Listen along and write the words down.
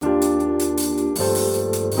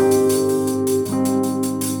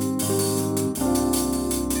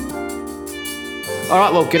All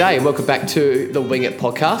right, well, g'day and welcome back to the Wing It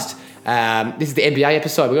podcast. This is the NBA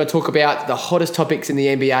episode. We're going to talk about the hottest topics in the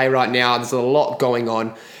NBA right now. There's a lot going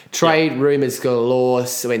on. Trade rumours galore.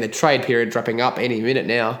 I mean, the trade period wrapping up any minute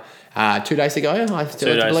now. 2 days ago, I still 2 have to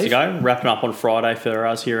days believe. to go. Wrapping up on Friday for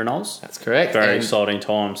us here in Oz. That's correct. Very And exciting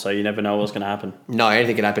time, so you never know what's going to happen. No,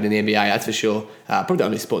 anything can happen in the NBA, that's for sure. Probably the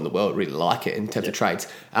only sport in the world really like it in terms of trades.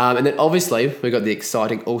 And then obviously we've got the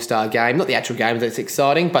exciting All-Star game. Not the actual game that's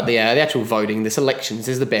exciting, but the actual voting, the selections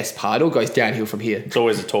is the best part. It all goes downhill from here. It's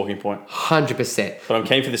always a talking point. 100%. But I'm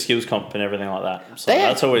keen for the skills comp and everything like that. So They-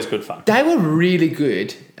 that's always good fun. They were really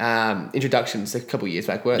good introductions a couple of years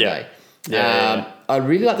back, weren't Yeah. they? Yeah. I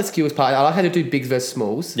really like the skills part. I like how to do bigs versus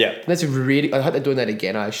smalls. Yeah. That's really. I hope they're doing that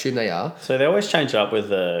again. I assume they are. So they always change it up with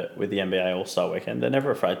the NBA All-Star Weekend. They're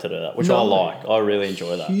never afraid to do that, which No. I like. I really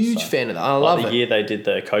enjoy that. Huge So, fan of that. I like love the it. year they did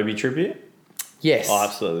the Kobe tribute. Yes. I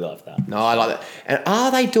absolutely love that. No, I like that. And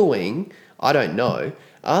are they doing? I don't know.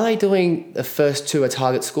 Are they doing the first two a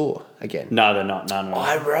target score again? No, they're not. No.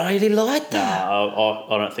 I really like No, that.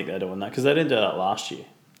 I don't think they're doing that because they didn't do that last year.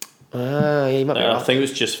 Yeah, you might be I right. think it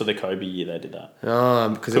was just for the Kobe year they did that.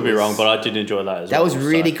 Because Could be wrong, but I did enjoy that as well. that was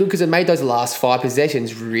really so. good because it made those last 5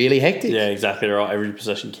 possessions really hectic. Yeah, exactly right. Every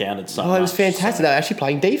possession counted so Oh, it was much, fantastic. so- They were actually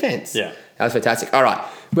playing defense. Yeah. That was fantastic. All right.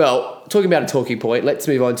 Well, talking about a talking point, let's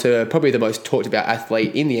move on to probably the most talked about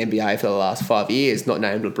athlete in the NBA for the last 5 years, not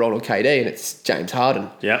named LeBron or KD, and it's James Harden.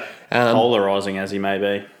 Yeah. Polarising as he may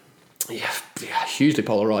be. Yeah, hugely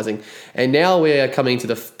polarising. And now we're coming to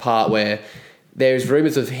the part where there's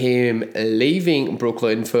rumours of him leaving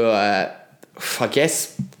Brooklyn for, I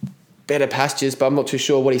guess, better pastures, but I'm not too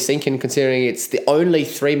sure what he's thinking considering it's the only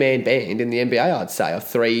 3-man band in the NBA, I'd say, of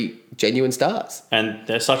 3 genuine stars. And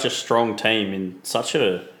they're such a strong team in such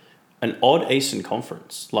an odd Eastern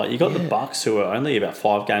Conference. Like, you got the Bucks, who are only about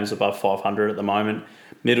 5 games above 500 at the moment.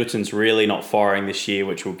 Middleton's really not firing this year,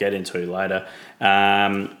 which we'll get into later.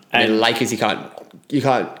 And Lakers, you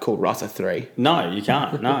can't call Russ a 3. No, you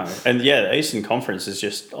can't. No. And yeah, the Eastern Conference is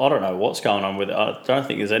just, I don't know what's going on with it. I don't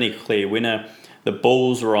think there's any clear winner. The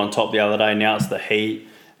Bulls were on top the other day. Now it's the Heat.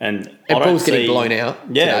 And Bulls getting blown out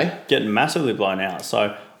today. Getting massively blown out.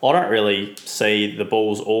 So I don't really see the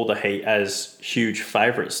Bulls or the Heat as huge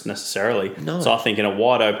favourites necessarily. No. So I think in a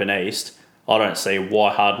wide open East, I don't see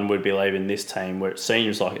why Harden would be leaving this team where it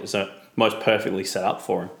seems like it's most perfectly set up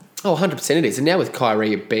for him. Oh, 100% it is. And now with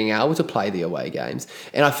Kyrie being able to play the away games,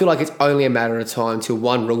 and I feel like it's only a matter of time till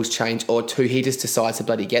 1, rules change, or 2, he just decides to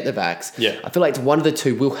bloody get the vax. Yeah. I feel like one of the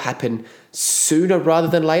 2 will happen sooner rather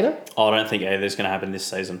than later. I don't think either's going to happen this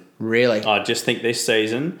season. Really? I just think this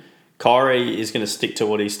season, Kyrie is going to stick to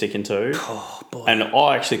what he's sticking to. Oh, boy. And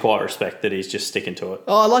I actually quite respect that he's just sticking to it.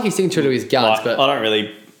 Oh, I like he's sticking true to his guns, Like, but I don't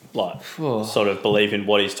really sort of believe in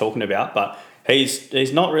what he's talking about, but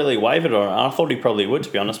he's not really wavered on it. I thought he probably would, to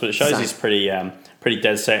be honest, but it shows Same. he's pretty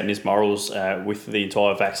dead set in his morals with the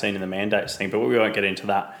entire vaccine and the mandates thing, but we won't get into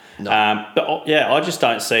that. No. I just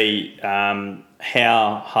don't see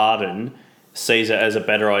how Harden sees it as a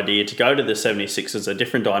better idea to go to the 76ers, a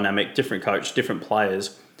different dynamic, different coach, different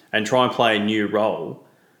players, and try and play a new role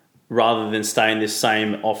rather than stay in this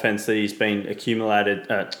same offense that he's been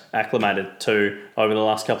acclimated to over the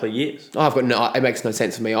last couple of years. it makes no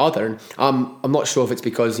sense for me either. And I'm not sure if it's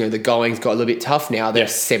because the going's got a little bit tough now. They're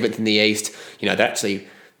 7th in the East.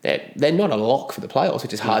 They're not a lock for the playoffs,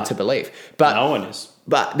 which is hard to believe. But No one is.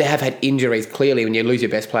 But they have had injuries, clearly, when you lose your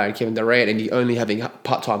best player in Kevin Durant and you're only having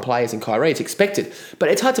part-time players in Kyrie. It's expected. But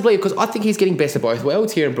it's hard to believe because I think he's getting best of both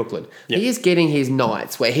worlds here in Brooklyn. Yep. He is getting his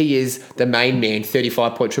nights where he is the main man,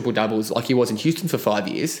 35-point triple-doubles like he was in Houston for 5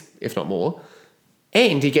 years, if not more.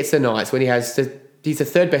 And he gets the nights when he's the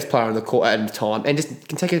third best player on the court at the time and just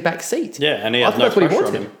can take a back seat. Yeah, and he has no pressure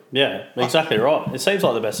on him. Yeah, exactly right. It seems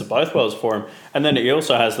like the best of both worlds for him. And then he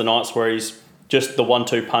also has the nights where he's just the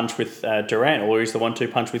 1-2 punch with Durant, or he's the 1-2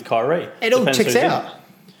 punch with Kyrie. It all Depends checks who's in. out.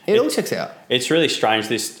 It all checks out. It's really strange,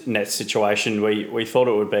 this Nets situation. We thought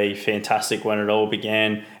it would be fantastic when it all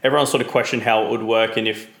began. Everyone sort of questioned how it would work and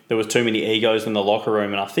if there was too many egos in the locker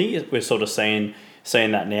room. And I think we're sort of seeing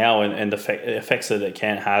that now and the effects that it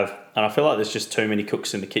can have. And I feel like there's just too many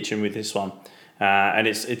cooks in the kitchen with this one. And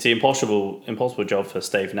it's an impossible job for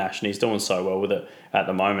Steve Nash, and he's doing so well with it at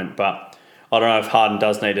the moment. But I don't know if Harden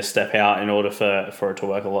does need to step out in order for it to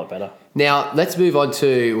work a lot better. Now, let's move on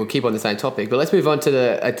to, we'll keep on the same topic, but let's move on to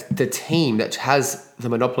the team that has the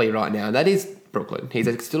monopoly right now, and that is Brooklyn.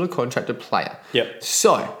 He's still a contracted player. Yep.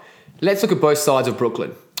 So, let's look at both sides of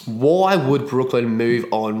Brooklyn. Why would Brooklyn move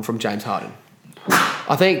on from James Harden?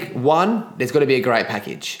 I think, one, there's got to be a great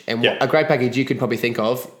package. And Yep. a great package you could probably think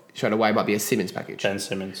of straight away might be a Simmons package. Ben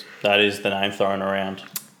Simmons. That is the name thrown around.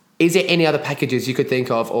 Is there any other packages you could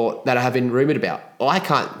think of or that have been rumoured about? I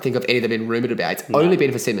can't think of any that have been rumoured about. It's only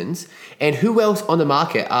been for Simmons. And who else on the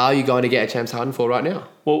market are you going to get a James Harden for right now?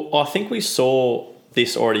 Well, I think we saw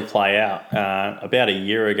this already play out about a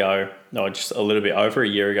year ago, or just a little bit over a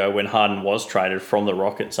year ago, when Harden was traded from the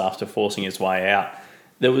Rockets after forcing his way out.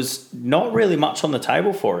 There was not really much on the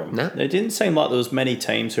table for him. No. It didn't seem like there was many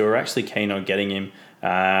teams who were actually keen on getting him.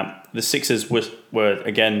 The Sixers were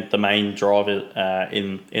again the main driver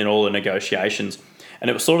in all the negotiations, and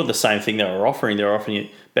it was sort of the same thing they were offering. They were offering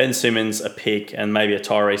Ben Simmons, a pick, and maybe a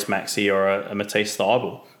Tyrese Maxey or a Matisse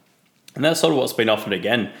Thybulle, and that's sort of what's been offered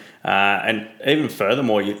again. And even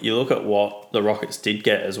furthermore, you look at what the Rockets did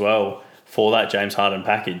get as well for that James Harden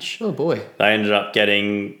package. Oh boy! They ended up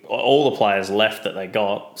getting all the players left that they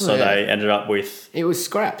got, so they ended up with. It was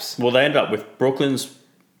scraps. Well, they ended up with Brooklyn's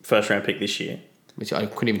first round pick this year, Which I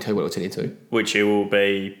couldn't even tell you what it turned into. which it will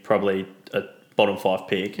be probably a bottom 5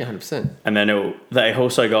 pick. Yeah, 100%. And then they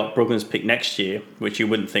also got Brooklyn's pick next year, which you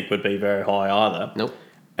wouldn't think would be very high either. Nope.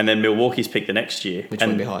 And then Milwaukee's pick the next year. Which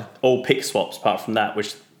and wouldn't be high. All pick swaps apart from that,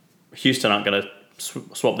 which Houston aren't going to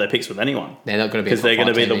swap their picks with anyone. They're not going to be because they're going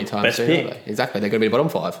to be the anytime best soon, pick. are they? Exactly. They're going to be bottom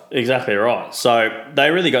 5. Exactly right. So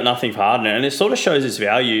they really got nothing for Harden, and it sort of shows his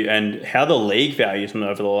value and how the league values him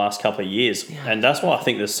over the last couple of years. Yeah. And that's why I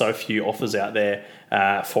think there's so few offers out there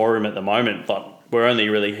for him at the moment. Like, we're only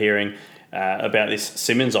really hearing about this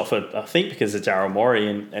Simmons offer, I think, because of Daryl Morey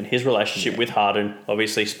and his relationship with Harden,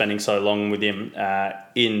 obviously spending so long with him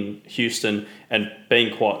in Houston and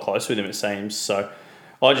being quite close with him, it seems. So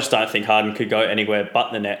I just don't think Harden could go anywhere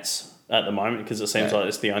but the Nets at the moment, because it seems like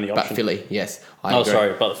it's the only option. But Philly, yes. I agree.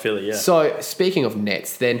 Sorry, but Philly, yeah. So, speaking of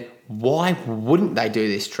Nets, then why wouldn't they do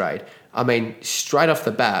this trade? I mean, straight off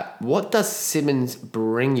the bat, what does Simmons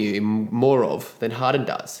bring you more of than Harden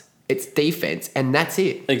does? It's defense, and that's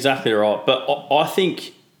it. Exactly right. But I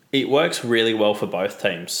think it works really well for both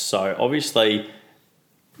teams. So, obviously,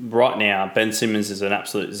 right now, Ben Simmons is an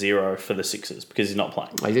absolute zero for the Sixers because he's not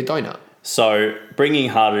playing. He's a donut. So bringing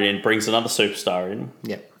Harden in brings another superstar in.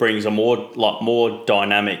 Yep. Brings a more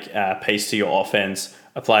dynamic piece to your offense.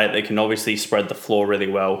 A player that can obviously spread the floor really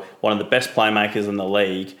well. One of the best playmakers in the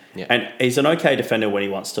league. Yep. And he's an okay defender when he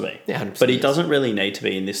wants to be. Yeah, 100% but he doesn't really need to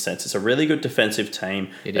be in this sense. It's a really good defensive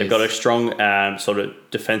team. They've got a strong sort of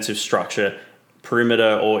defensive structure,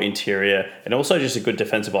 perimeter or interior, and also just a good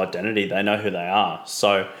defensive identity. They know who they are.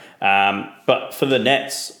 So, but for the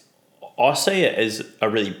Nets, I see it as a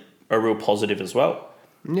real positive as well.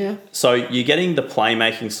 Yeah. So you're getting the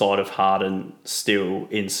playmaking side of Harden still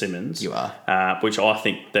in Simmons. You are. Which I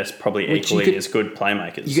think that's probably Which equally as good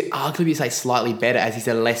playmakers. You could arguably say slightly better, as he's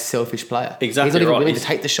a less selfish player. Exactly. He's not even right. willing to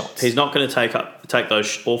take the shots. He's not going to take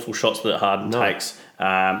those awful shots that Harden takes,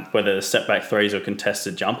 whether they're step back threes or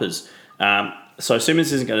contested jumpers. So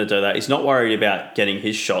Simmons isn't going to do that. He's not worried about getting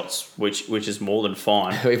his shots, which is more than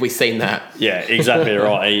fine. Have we seen that? Yeah, exactly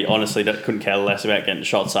right. He honestly couldn't care less about getting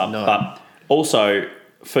shots up. No. But also,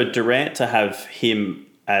 for Durant to have him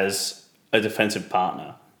as a defensive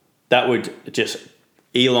partner, that would just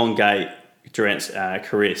elongate Durant's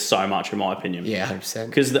career so much, in my opinion. Yeah, 100%.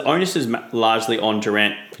 Because the onus is largely on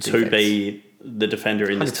Durant to be the defender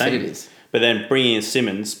in this team. It is. But then bringing in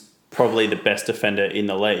Simmons, probably the best defender in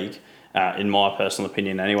the league, in my personal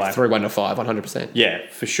opinion anyway. 3-1 to 5, 100%. Yeah,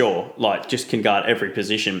 for sure. Like, just can guard every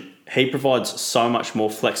position. He provides so much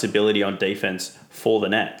more flexibility on defense for the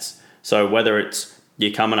Nets. So whether it's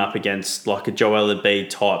you're coming up against like a Joel Embiid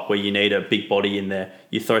type where you need a big body in there,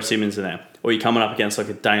 you throw Simmons in there. Or you're coming up against like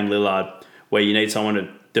a Dame Lillard where you need someone to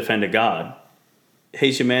defend a guard.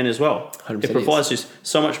 He's your man as well. It provides just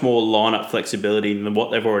so much more lineup flexibility than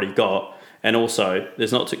what they've already got. And also,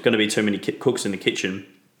 there's not going to be too many cooks in the kitchen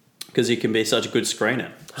because he can be such a good screener.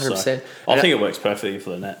 100%. So I think it works perfectly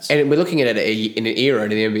for the Nets. And we're looking at it in an era in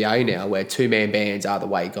the NBA now where two-man bands are the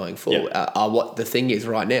way going forward, are what the thing is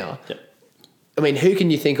right now. Yep. I mean, who can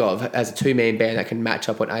you think of as a two-man band that can match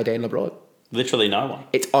up on AD and LeBron? Literally no one.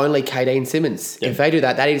 It's only KD and Simmons. Yep. If they do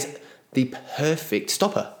that, that is the perfect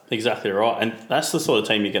stopper. Exactly right. And that's the sort of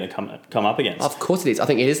team you're going to come up against. Of course it is. I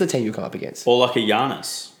think it is the team you come up against. Or like a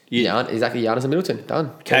Giannis. Exactly. Giannis and Middleton.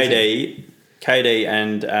 Done. KD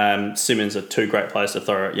and Simmons are two great players to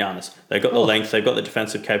throw at Giannis. They've got the length, they've got the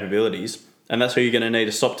defensive capabilities, and that's who you're going to need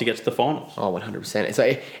to stop to get to the finals. Oh, 100%.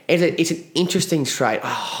 So it's an interesting trade. I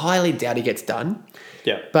highly doubt it gets done.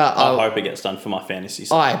 Yeah, but I hope it gets done for my fantasy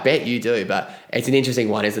side. I bet you do, but it's an interesting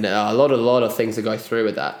one, isn't it? A lot of things to go through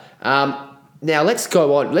with that. Now, let's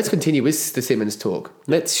go on. Let's continue with the Simmons talk.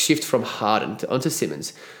 Let's shift from Harden onto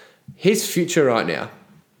Simmons. His future right now.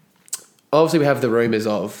 obviously we have the rumours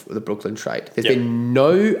of the Brooklyn trade. There's Yep. been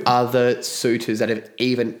no other suitors that have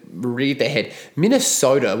even reared their head.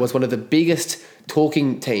 Minnesota was one of the biggest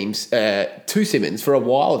talking teams to Simmons for a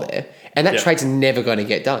while there, and that Yep. trade's never going to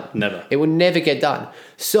get done. Never. It will never get done.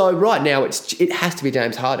 So right now it has to be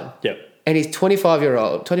James Harden. Yep. And he's 25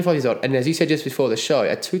 years old, and as you said just before the show,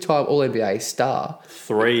 a 2-time All-NBA star.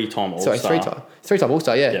 3-time All-Star. Sorry, three-time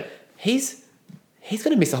All-Star, yeah. Yeah. He's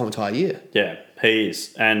going to miss the whole entire year. Yeah, he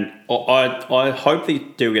is. And I hope the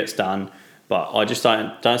deal gets done, but I just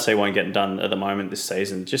don't see one getting done at the moment this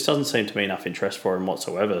season. Just doesn't seem to be enough interest for him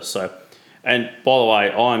whatsoever. So, and by the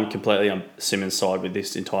way, I'm completely on Simmons' side with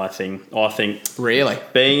this entire thing. I think Really?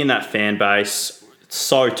 being in that fan base, it's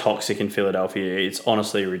so toxic in Philadelphia. It's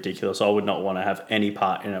honestly ridiculous. I would not want to have any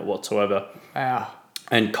part in it whatsoever. Wow.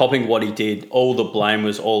 And copying what he did, all the blame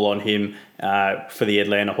was all on him for the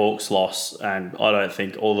Atlanta Hawks loss. And I don't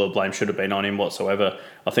think all the blame should have been on him whatsoever.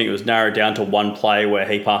 I think it was narrowed down to one play where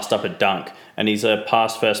he passed up a dunk, and he's a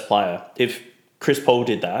pass-first player. If Chris Paul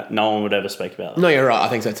did that, no one would ever speak about that. No, you're right. I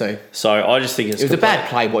think so too. So I just think It was a bad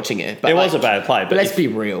play watching it. But It was a bad play. But let's be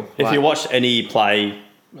real. If you watched any play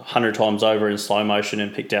 100 times over in slow motion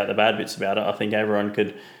and picked out the bad bits about it, I think everyone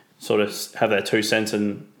could sort of have their 2 cents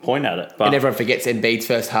and point at it. But and everyone forgets Embiid's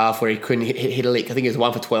first half where he couldn't hit a lick. I think he was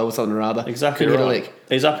 1 for 12 or something or other. exactly Couldn't right. hit a lick.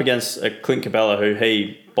 He's up against a Clint Capella who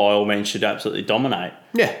he, by all means, should absolutely dominate.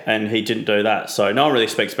 Yeah. And he didn't do that. So no one really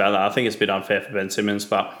speaks about that. I think it's a bit unfair for Ben Simmons,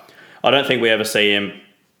 but I don't think we ever see him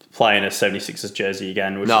play in a 76ers jersey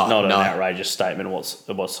again, which is not an outrageous statement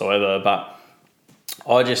whatsoever. But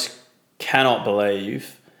I just cannot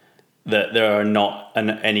believe that there are not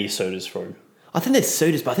any suitors for him. I think there's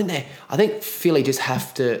suitors, but I think Philly just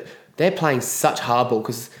have to. They're playing such hardball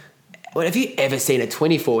because. Well, have you ever seen a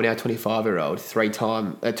 24 now 25-year-old,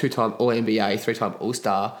 2-time All NBA, 3-time All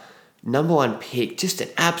Star, number 1 pick, just an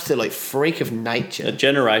absolute freak of nature? A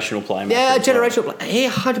generational playmaker. Yeah, as well. generational player. He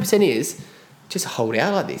 100% is. Just hold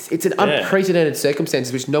out like this. It's an unprecedented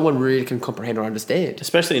circumstances which no one really can comprehend or understand.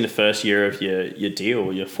 Especially in the first year of your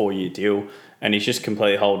deal, your 4-year deal, and he's just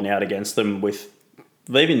completely holding out against them with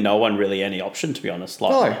leaving no one really any option, to be honest.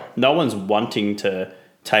 No one's wanting to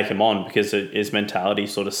take him on because his mentality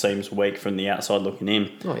sort of seems weak from the outside looking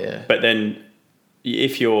in. Oh, yeah. But then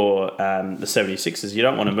if you're the 76ers, you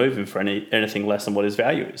don't want to move him for anything less than what his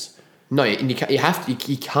value is. No, and you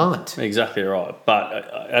can't. Exactly right.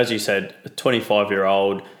 But as you said, a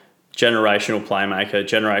 25-year-old generational playmaker,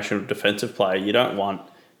 generational defensive player, you don't want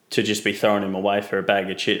to just be throwing him away for a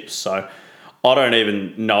bag of chips. So I don't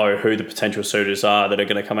even know who the potential suitors are that are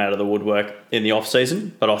going to come out of the woodwork in the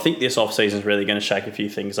off-season, but I think this off-season is really going to shake a few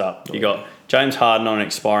things up. You've got James Harden on an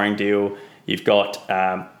expiring deal. You've got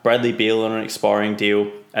Bradley Beal on an expiring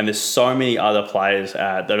deal. And there's so many other players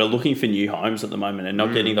that are looking for new homes at the moment and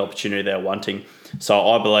not getting the opportunity they're wanting. So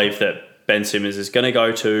I believe that Ben Simmons is going to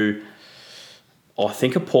go to, I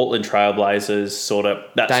think, a Portland Trailblazers sort of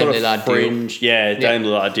that Dame sort of Lillard fringe, deal. Dame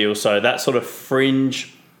Lillard deal. So that sort of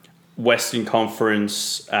fringe Western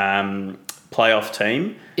Conference playoff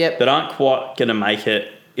team that aren't quite going to make it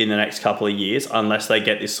in the next couple of years unless they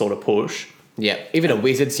get this sort of push. Yeah, even a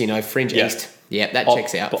Wizards, fringe East. Yeah, that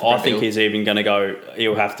checks out. But I think he's even going to go.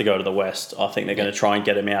 He'll have to go to the West. I think they're going to try and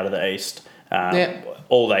get him out of the East.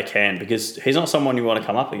 All they can, because he's not someone you want to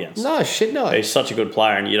come up against. No, shit, no. He's such a good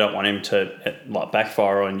player, and you don't want him to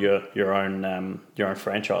backfire on your own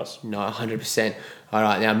franchise. No, 100%. All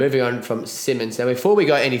right, now moving on from Simmons. Now, before we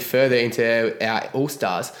go any further into our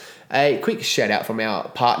All-Stars, a quick shout-out from our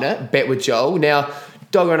partner, Bet with Joel. Now,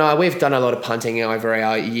 Dogger and I, we've done a lot of punting over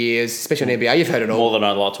our years, especially on NBA. You've heard it all. More than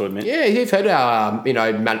I'd like to admit. Yeah, you've heard our,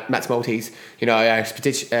 Matt's Maltese, our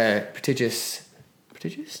prestigious.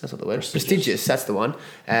 That's not the word. Prestigious, that's the one.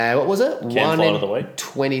 What was it? Cam Flight of the Week.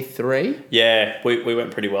 23. Yeah, we went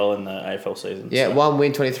pretty well in the AFL season. Yeah, so. 1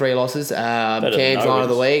 win, 23 losses. Cam's line of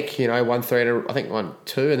the week, 1-3, I think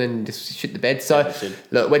 1-2, and then just shit the bed. So,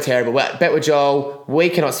 look, we're terrible. Bet with Joel, we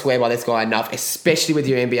cannot swear by this guy enough, especially with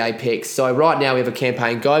your NBA picks. So right now we have a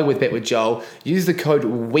campaign going with Bet with Joel. Use the code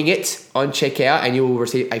WINGIT on checkout and you will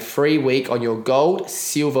receive a free week on your gold,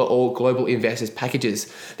 silver, or global investors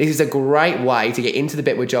packages. This is a great way to get into the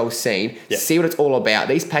Bet with Joel scene, see what it's all about.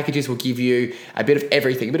 These packages will give you a bit of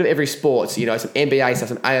everything, a bit of every sport, some NBA stuff,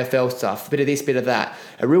 some AFL stuff, a bit of this, bit of that.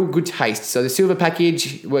 A real good taste. So the silver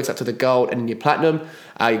package works up to the gold and your platinum,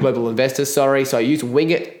 your global investors, So use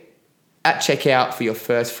WINGIT at checkout for your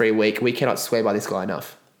first free week. We cannot swear by this guy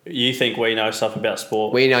enough. You think we know stuff about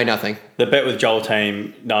sport? We know nothing. The Bet with Joel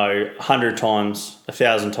team know 100 times,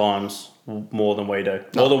 1,000 times more than we do,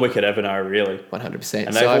 more than we could ever know, really. 100%.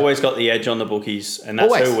 And they've always got the edge on the bookies, and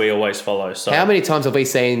that's who we always follow. So how many times have we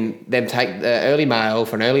seen them take the early mail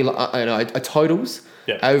for an early, a totals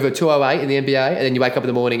over 208 in the NBA, and then you wake up in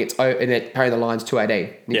the morning, and apparently the line's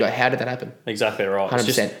 218. And you go, how did that happen? Exactly right. 100%. It's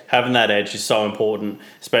just having that edge is so important,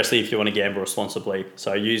 especially if you want to gamble responsibly.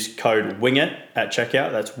 So use code WINGIT at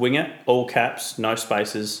checkout. That's WINGIT, all caps, no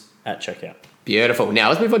spaces at checkout. Beautiful. Now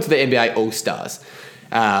let's move on to the NBA All-Stars.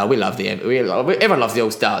 We love everyone loves the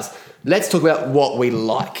All-Stars. Let's talk about what we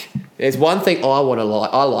like. There's one thing I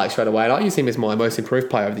like straight away, and I use him as my most improved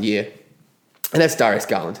player of the year. And that's Darius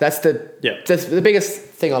Garland. That's the biggest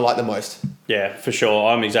thing I like the most. Yeah, for sure.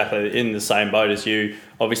 I'm exactly in the same boat as you.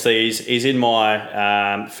 Obviously, he's in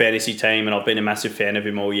my fantasy team, and I've been a massive fan of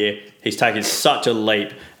him all year. He's taken such a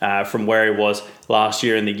leap from where he was last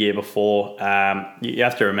year and the year before. You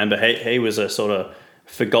have to remember, he was a sort of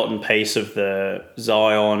forgotten piece of the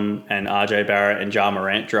Zion and RJ Barrett and Ja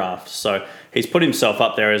Morant draft. So he's put himself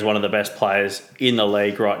up there as one of the best players in the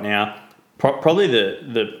league right now. Probably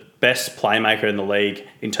the best playmaker in the league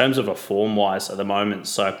in terms of a form-wise at the moment.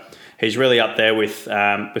 So he's really up there with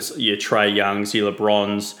your Trae Youngs, your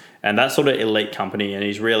LeBrons, and that sort of elite company. And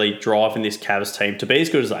he's really driving this Cavs team to be as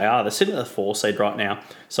good as they are. They're sitting at the 4 seed right now.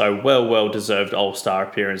 So well-deserved All-Star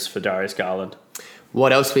appearance for Darius Garland.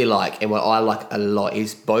 What else we like, and what I like a lot,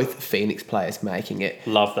 is both Phoenix players making it.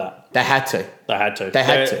 Love that. They had to. They had to.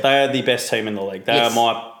 They are the best team in the league. They are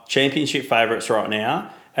my championship favourites right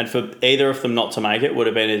now. And for either of them not to make it would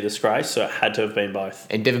have been a disgrace, so it had to have been both.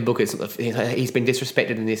 And Devin Booker, he's been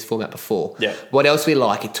disrespected in this format before. Yeah. What else we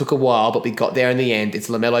like? It took a while, but we got there in the end. It's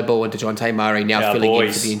LaMelo Ball and DeJounte Murray now filling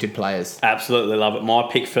in for the injured players. Absolutely love it. My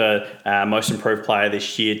pick for most improved player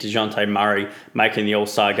this year, DeJounte Murray, making the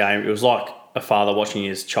All-Star game. It was like a father watching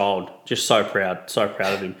his child. Just so proud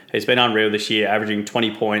of him. He's been unreal this year, averaging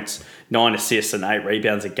 20 points, 9 assists and 8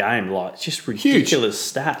 rebounds a game. Like, it's just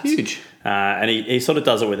ridiculous stats. Huge. And he sort of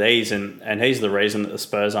does it with ease, and he's the reason that the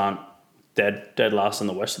Spurs aren't dead last in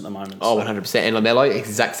the West at the moment. Oh, 100%. And LaMelo,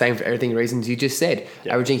 exact same for everything reasons you just said.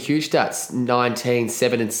 Yep. Averaging huge stats, 19,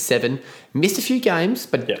 7 and 7. Missed a few games,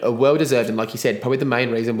 but well-deserved. And like you said, probably the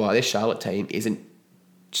main reason why this Charlotte team isn't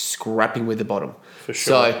scrapping with the bottom. For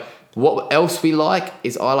sure. So what else we like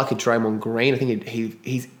is I like a Draymond Green. I think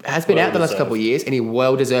he has been out the last couple of years, and he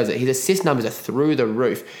well deserves it. His assist numbers are through the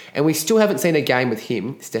roof, and we still haven't seen a game with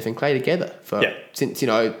him, Steph and Clay together since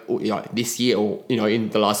this year or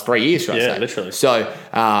in the last 3 years. Should I say? Yeah, literally. So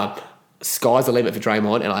sky's the limit for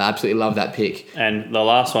Draymond, and I absolutely love that pick. And the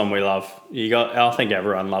last one we love, I think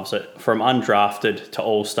everyone loves it. From undrafted to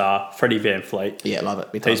All-Star, Freddie VanVleet. Yeah, love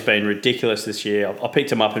it. He's been ridiculous this year. I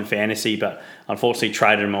picked him up in fantasy, but unfortunately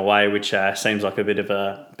traded him away, which seems like a bit of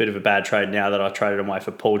a bad trade now that I traded him away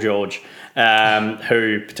for Paul George,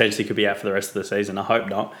 who potentially could be out for the rest of the season. I hope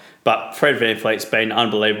not. But Fred VanVleet's been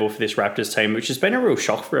unbelievable for this Raptors team, which has been a real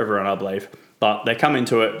shock for everyone, I believe. But they come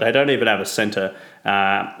into it, they don't even have a centre,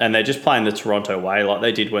 and they're just playing the Toronto way like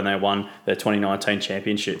they did when they won their 2019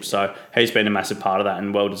 championship. So he's been a massive part of that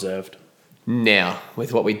and well-deserved. Now,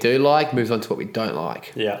 with what we do like, moves on to what we don't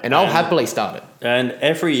like. Yeah. And I'll happily start it. And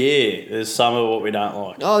every year, there's some of what we don't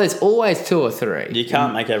like. Oh, there's always 2 or 3. You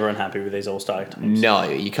can't make everyone happy with these All-Star teams. No,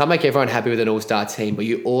 you can't make everyone happy with an All-Star team, but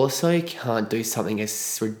you also can't do something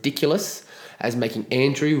as ridiculous as making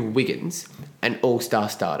Andrew Wiggins an All-Star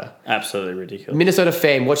starter. Absolutely ridiculous. Minnesota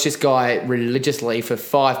fan, watch this guy religiously for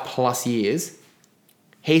 5+ years.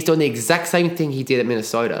 He's doing the exact same thing he did at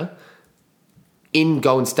Minnesota in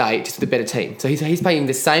Golden State, just with a better team. So he's playing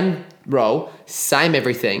the same role, same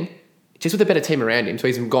everything, just with a better team around him. So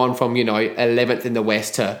he's gone from 11th in the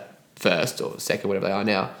West to 1st or 2nd, whatever they are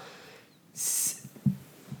now.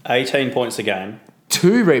 18 points a game.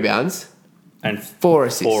 2 rebounds. And 4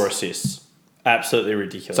 assists. 4 assists. Absolutely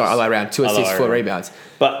ridiculous. Sorry, other way around. 2 assists, 4 rebounds.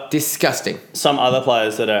 But disgusting. Some other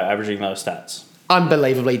players that are averaging those stats.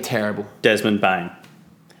 Unbelievably terrible. Desmond Bain.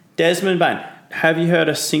 Have you heard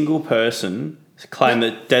a single person claim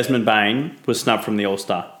that Desmond Bain was snubbed from the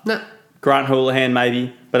All-Star? No. Grant Houlihan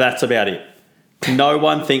maybe, but that's about it. No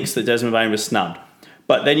one thinks that Desmond Bain was snubbed.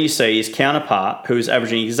 But then you see his counterpart, who is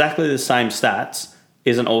averaging exactly the same stats,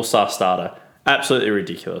 is an All-Star starter. Absolutely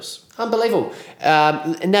ridiculous. Unbelievable.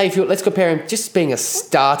 And now, let's compare him just being a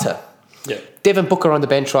starter. Yeah. Devin Booker on the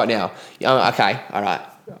bench right now. Okay, all right.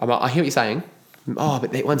 I hear what you're saying. Oh,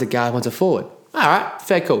 but one's a guard, one's a forward. All right,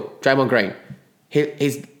 fair, cool. Draymond Green.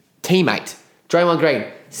 His teammate, Draymond Green,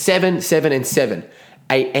 7, 7 and 7.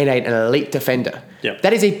 An elite defender. Yep.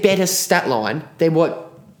 That is a better stat line than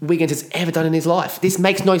what Wiggins has ever done in his life. This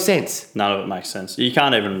makes no sense. None of it makes sense. You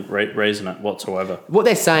can't even reason it whatsoever. What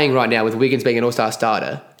they're saying right now with Wiggins being an all-star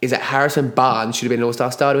starter is that Harrison Barnes should have been an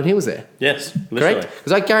all-star starter when he was there. Yes, literally. Correct?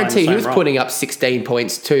 Because I guarantee he was role. putting up 16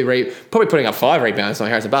 points, probably putting up 5 rebounds like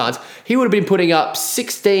Harrison Barnes. He would have been putting up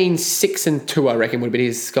 16, 6 and 2, I reckon, would have been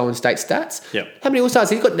his Golden State stats. Yep. How many all-stars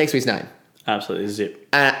has he got next to his name? Absolutely zip.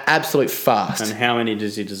 Absolute fast. And how many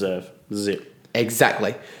does he deserve? Zip.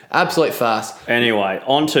 Exactly. Absolute fast. Anyway,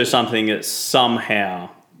 on to something that's somehow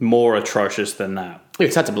more atrocious than that.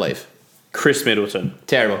 It's hard to believe. Chris Middleton.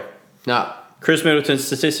 Terrible. No. Chris Middleton,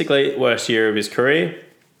 statistically, worst year of his career.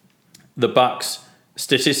 The Bucks,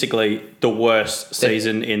 statistically, the worst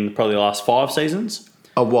season in probably the last 5 seasons.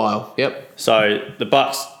 A while. Yep. So the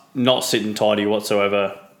Bucks not sitting tidy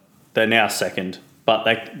whatsoever. They're now second. But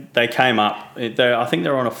they came up. I think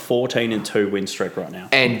they're on a 14-2 win streak right now.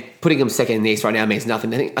 And putting them second in the East right now means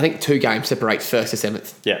nothing. I think 2 games separate first to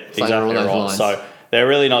 7th. Yeah, So exactly those right. lines. So they're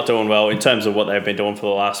really not doing well in terms of what they've been doing for the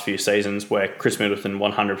last few seasons, where Chris Middleton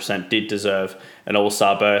 100% did deserve an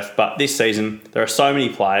all-star berth. But this season, there are so many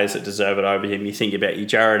players that deserve it over him. You think about your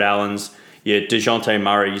Jared Allens, your DeJounte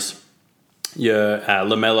Murrays, your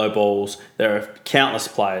LaMelo Balls. There are countless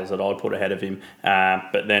players that I'd put ahead of him,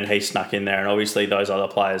 but then he snuck in there, and obviously those other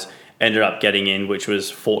players ended up getting in, which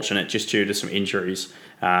was fortunate just due to some injuries,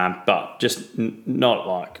 but just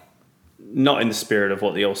not in the spirit of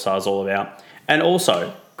what the All-Star is all about. And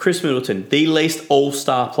also, Chris Middleton, the least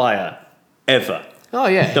All-Star player ever. Oh,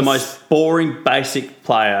 yeah. The most boring, basic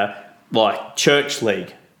player, like church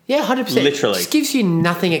league. Yeah, 100%. Literally. Just gives you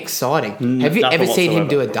nothing exciting. Have you Nothing ever seen him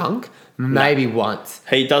whatsoever. do a dunk? Maybe once.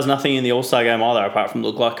 He does nothing in the All-Star game either, apart from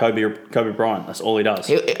look like Kobe Bryant. That's all he does.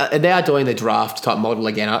 They are doing the draft type model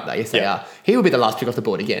again, aren't they? Yes, they Yeah. are. He will be the last pick off the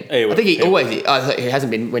board again. He will. I think he Yeah. always he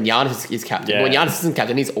hasn't been when Giannis is captain. Yeah. When Giannis isn't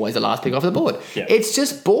captain, he's always the last pick off the board. Yeah. It's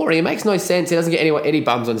just boring. It makes no sense. It doesn't get any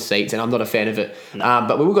bums on seats, and I'm not a fan of it.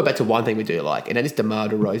 But we will go back to one thing we do like, and that is DeMar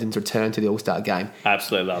DeRozan's return to the All-Star game.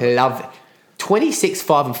 Absolutely love it. Love it. 26,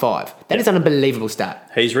 5 and 5. That is an unbelievable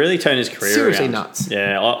stat. He's really turned his career Seriously around. nuts.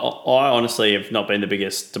 Yeah, I honestly have not been the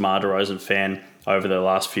biggest DeMar DeRozan fan over the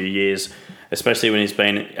last few years, especially when he's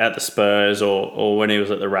been at the Spurs or when he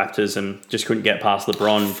was at the Raptors and just couldn't get past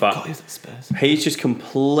LeBron. God, But he was at Spurs. he's just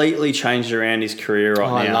completely changed around his career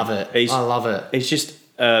right now. I love it. I love it. He's just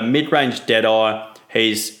a mid-range deadeye.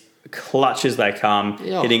 He's clutch as they come,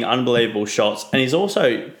 Yeah. hitting unbelievable shots, and he's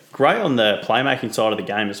also great on the playmaking side of the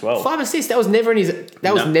game as well. 5 assists. That was never in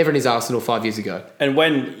his arsenal 5 years ago. And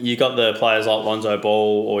when you got the players like Lonzo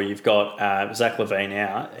Ball or you've got Zach LaVine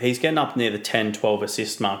out, he's getting up near the 10, 12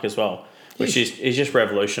 assist mark as well, which is he's just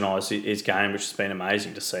revolutionised his game, which has been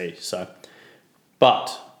amazing to see. So,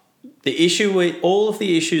 but the issue all of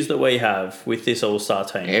the issues that we have with this All-Star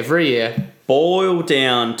team Every year, boil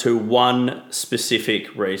down to one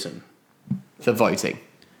specific reason. the voting.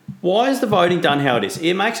 Why is the voting done how it is?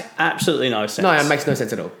 It makes absolutely no sense. No, it makes no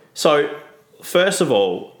sense at all. So, first of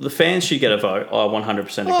all, the fans should get a vote. I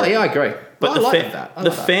 100% agree. Oh, yeah, I agree. But I the like that. I the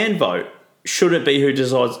like that. fan vote shouldn't be who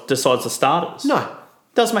decides the starters. No.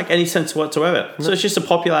 Doesn't make any sense whatsoever. So it's just a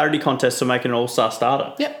popularity contest to make an all-star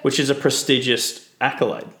starter. Yep. Which is a prestigious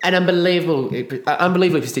accolade. An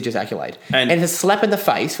unbelievably prestigious accolade. And- And it's a slap in the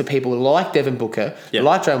face for people like Devin Booker, Yep.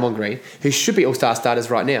 like Draymond Green, who should be all-star starters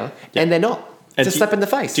right now, and they're not. And It's a do- slap in the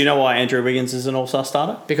face. Do you know why Andrew Wiggins is an all-star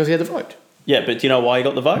starter? Because he had the vote. Yeah, but do you know why he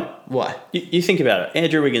got the vote? Why? You think about it.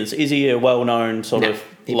 Andrew Wiggins, is he a well-known sort No. of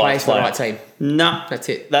He liked plays for the player? right team. No. That's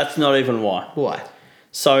it. That's not even why. Why?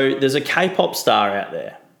 So there's a K-pop star out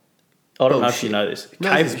there. I don't know if you Bullshit. know this.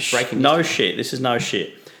 No, this is breaking no news. shit. This is no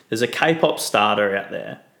shit. There's a K-pop starter out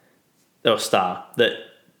there, or star, that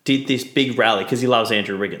did this big rally because he loves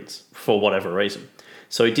Andrew Wiggins for whatever reason.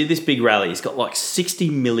 So he did this big rally. He's got like 60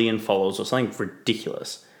 million followers or something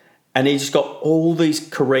ridiculous. And he just got all these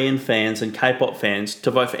Korean fans and K-pop fans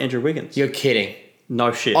to vote for Andrew Wiggins. You're kidding.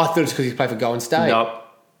 No shit. I thought it was because he played for Golden State. Nope,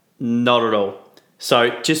 not at all. So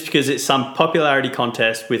just because it's some popularity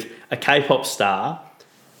contest with a K-pop star,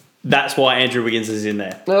 that's why Andrew Wiggins is in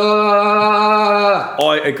there.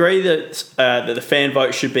 I agree that that the fan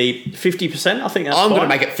vote should be 50%. I think that's I'm fine. going to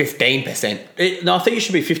make it 15%. No, I think it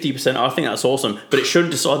should be 50%. I think that's awesome. But it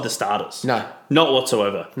shouldn't decide the starters. No. Not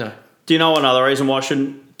whatsoever. No. Do you know another reason why I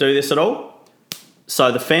shouldn't do this at all?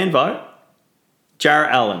 So the fan vote,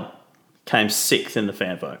 Jarrett Allen came 6th in the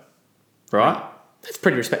fan vote. Right? That's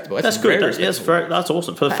pretty respectable. That's very good. That's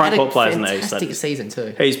awesome. For the front Had court a players in the East. fantastic that is. season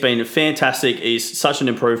too. He's been fantastic. He's such an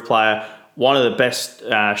improved player. One of the best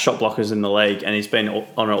shot blockers in the league. And he's been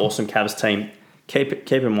on an awesome Cavs team.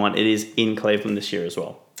 Keep in mind, it is in Cleveland this year as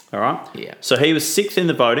well. All right? Yeah. So he was 6th in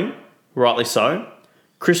the voting. Rightly so.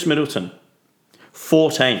 Chris Middleton,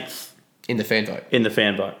 14th In the fan vote. in the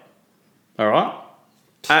fan vote. All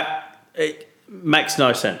right? It makes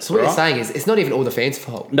no sense. So what all you're right? saying is it's not even all the fans'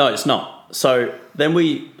 fault. No, it's not. So then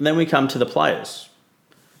we come to the players.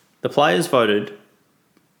 The players voted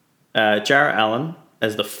Jarrett Allen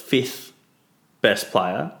as the 5th best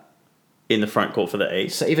player in the front court for the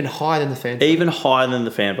East. So even higher than the fan vote. Even higher than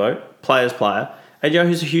the fan vote. Players player. And you know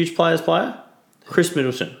who's a huge players player? Chris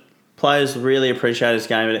Middleton. Players really appreciate his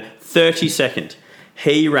game. 32nd.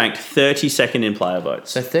 He ranked 32nd in player votes.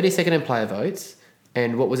 So 32nd in player votes,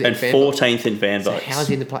 and what was it? And in fan votes? 14th in fan So votes. how's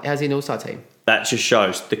he in the All-Star team? That just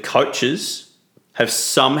shows the coaches have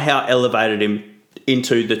somehow elevated him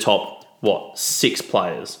into the top, 6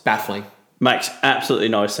 players. Baffling. Makes absolutely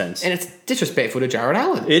no sense. And it's disrespectful to Jarrett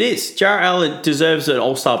Allen. It is. Jarrett Allen deserves an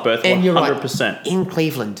all-star berth And 100%. you're right, in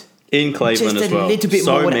Cleveland. In Cleveland Just as well. a little bit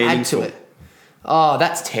So more would add meaningful. to it. Oh,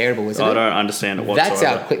 that's terrible, isn't I it? don't understand it whatsoever. That's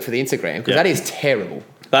our clip for the Instagram, because Yeah. that is terrible.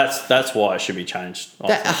 That's why it should be changed.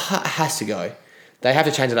 That has to go. They have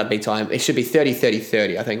to change it up big time. It should be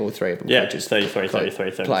 30-30-30, I think, all three of them. Yeah, coaches, 33, 33,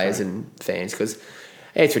 33. players and fans, because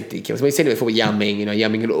it's ridiculous. We've seen it before with Yao Ming. Yao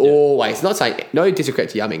Ming would always, not saying, no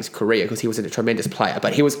disrespect to Yao Ming's career, because he was a tremendous player,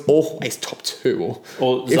 but he was always top 2.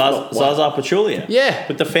 Or if not one. Zaza Pachulia. Yeah.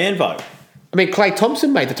 With the fan vote. I mean, Klay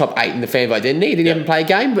Thompson made the top 8 in the fan vote, didn't he? He didn't even play a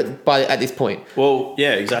game, but at this point. Well,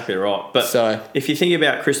 yeah, exactly right. But So- if you think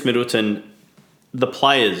about Chris Middleton, the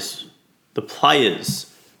players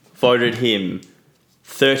voted him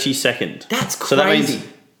 32nd. That's So that means crazy.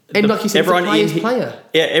 And like you said, everyone everyone in player.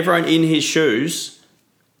 Yeah, everyone in his shoes,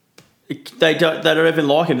 they don't even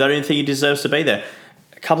like him. They don't even think he deserves to be there.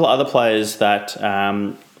 A couple of other players that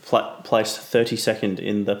placed 32nd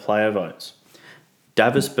in the player votes.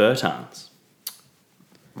 Davis Bertans,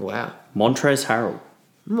 Wow. Montrezl Harrell,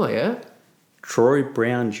 Oh, yeah. Troy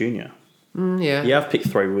Brown Jr. Yeah. Yeah, I've picked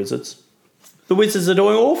 3 Wizards. The Wizards are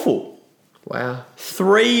doing awful. Wow.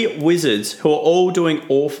 3 Wizards who are all doing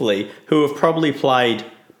awfully, who have probably played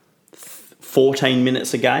 14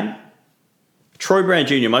 minutes a game. Troy Brown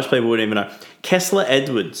Jr., most people wouldn't even know. Kessler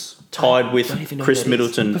Edwards tied don't with even know Chris who that is.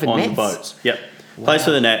 Middleton For the on Nets? votes. Yep. Plays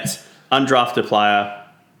for the Nets, undrafted player,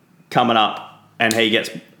 coming up, and he gets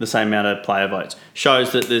the same amount of player votes.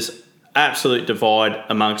 Shows that there's absolute divide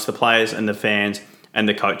amongst the players and the fans and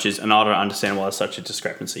the coaches, and I don't understand why there's such a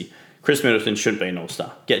discrepancy. Chris Middleton shouldn't be an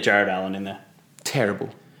all-star. Get Jarrett Allen in there. Terrible.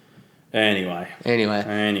 Anyway,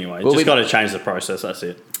 Well, just got to change the process. That's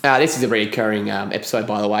it. This is a recurring episode,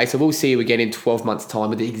 by the way. So we'll see you again in 12 months' time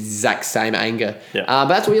with the exact same anger. Yeah. But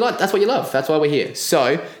that's what you like. That's what you love. That's why we're here.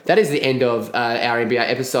 So that is the end of our NBA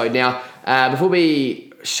episode. Now, before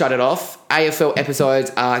we shut it off, AFL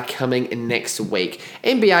episodes are coming next week.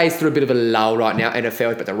 NBA is through a bit of a lull right now. NFL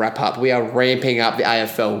is about to wrap up. We are ramping up the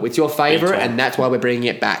AFL. It's your favourite, and that's why we're bringing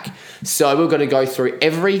it back. So we're going to go through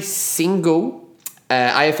every single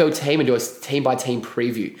AFL team and do a team-by-team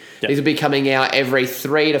preview. Yep. These will be coming out every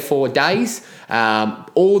 3 to 4 days,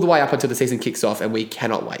 all the way up until the season kicks off, and we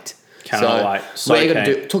cannot wait. Cannot wait. So we're going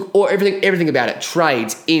to talk everything about it: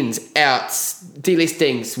 trades, ins, outs,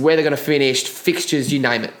 delistings, where they're going to finish, fixtures, you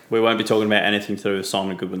name it. We won't be talking about anything to do with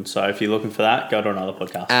Simon Goodwin. So if you're looking for that, go to another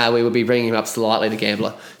podcast. We will be bringing him up slightly, the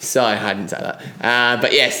gambler. So I didn't say that.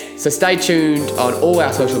 But yes, so stay tuned on all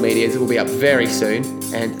our social medias. It will be up very soon.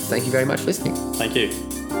 And thank you very much for listening. Thank you.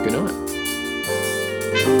 Good night.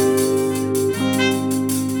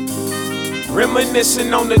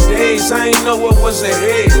 Reminiscing on the days I ain't know what was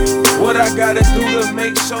ahead. What I gotta do to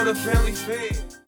make sure the family fed.